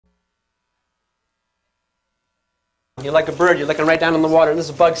You're like a bird. You're looking right down in the water, and there's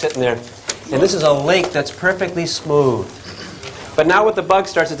a bug sitting there. And this is a lake that's perfectly smooth. But now what the bug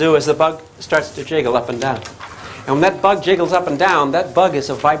starts to do is the bug starts to jiggle up and down. And when that bug jiggles up and down, that bug is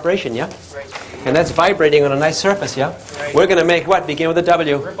a vibration, yeah? Right. And that's vibrating on a nice surface, yeah? Right. We're going to make what? Begin with a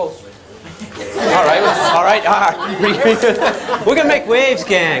W. Ripples. All right, all right. We're going to make waves,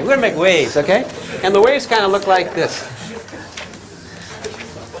 gang. We're going to make waves, okay? And the waves kind of look like this.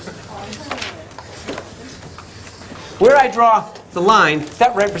 Where I draw the line,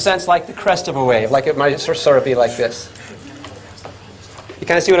 that represents like the crest of a wave, like it might sort of be like this. You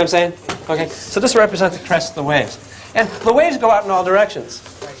kind of see what I'm saying? Okay, so this represents the crest of the waves. And the waves go out in all directions.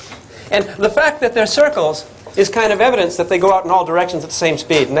 And the fact that they're circles is kind of evidence that they go out in all directions at the same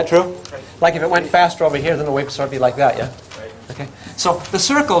speed. Isn't that true? Like if it went faster over here, then the wave would sort of be like that, yeah? Okay. So the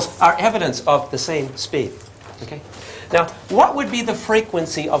circles are evidence of the same speed. Okay. Now, what would be the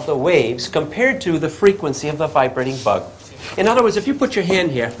frequency of the waves compared to the frequency of the vibrating bug? In other words, if you put your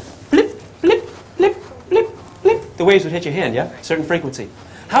hand here, blip, blip, blip, blip, blip, the waves would hit your hand, yeah? Certain frequency.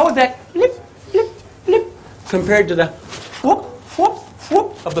 How would that blip, blip, blip compared to the whoop, whoop,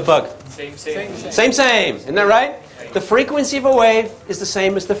 whoop of the bug? Same, same. Same. Isn't that right? The frequency of a wave is the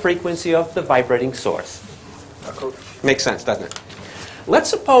same as the frequency of the vibrating source. Makes sense, doesn't it? Let's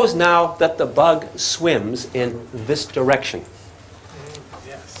suppose now that the bug swims in this direction.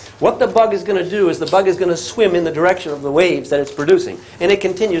 What the bug is going to do is the bug is going to swim in the direction of the waves that it's producing. And it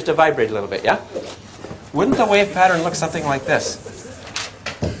continues to vibrate a little bit, yeah? Wouldn't the wave pattern look something like this?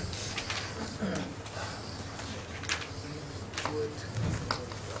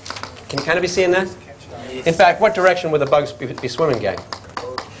 Can you kind of be seeing that? In fact, what direction would the bugs be swimming, gang?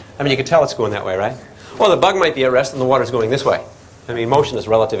 I mean, you can tell it's going that way, right? Well, the bug might be at rest and the water's going this way. I mean, motion is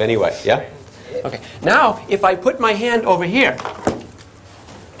relative anyway, yeah? Okay. Now, if I put my hand over here,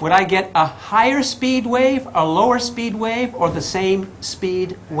 would I get a higher speed wave, a lower speed wave, or the same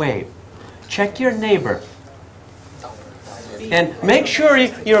speed wave? Check your neighbor. And make sure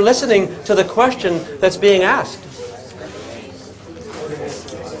you're listening to the question that's being asked.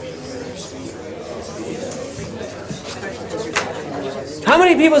 How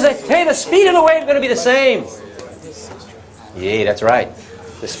many people say, hey, the speed of the wave is going to be the same? Yeah, that's right.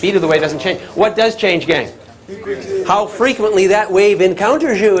 The speed of the wave doesn't change. What does change, gang? How frequently that wave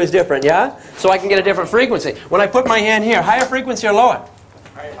encounters you is different, yeah? So I can get a different frequency. When I put my hand here, higher frequency or lower?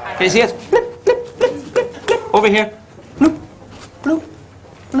 Can you see it? Blip, blip, blip, blip, blip. Over here. Bloop, bloop,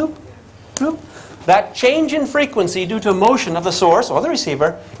 bloop, bloop. That change in frequency due to motion of the source or the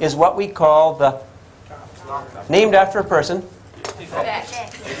receiver is what we call the, named after a person.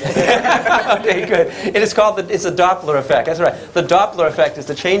 Okay, good. It is called it's a Doppler effect. That's right. The Doppler effect is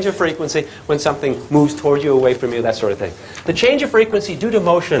the change of frequency when something moves toward you, away from you, that sort of thing. The change of frequency due to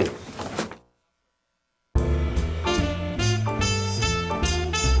motion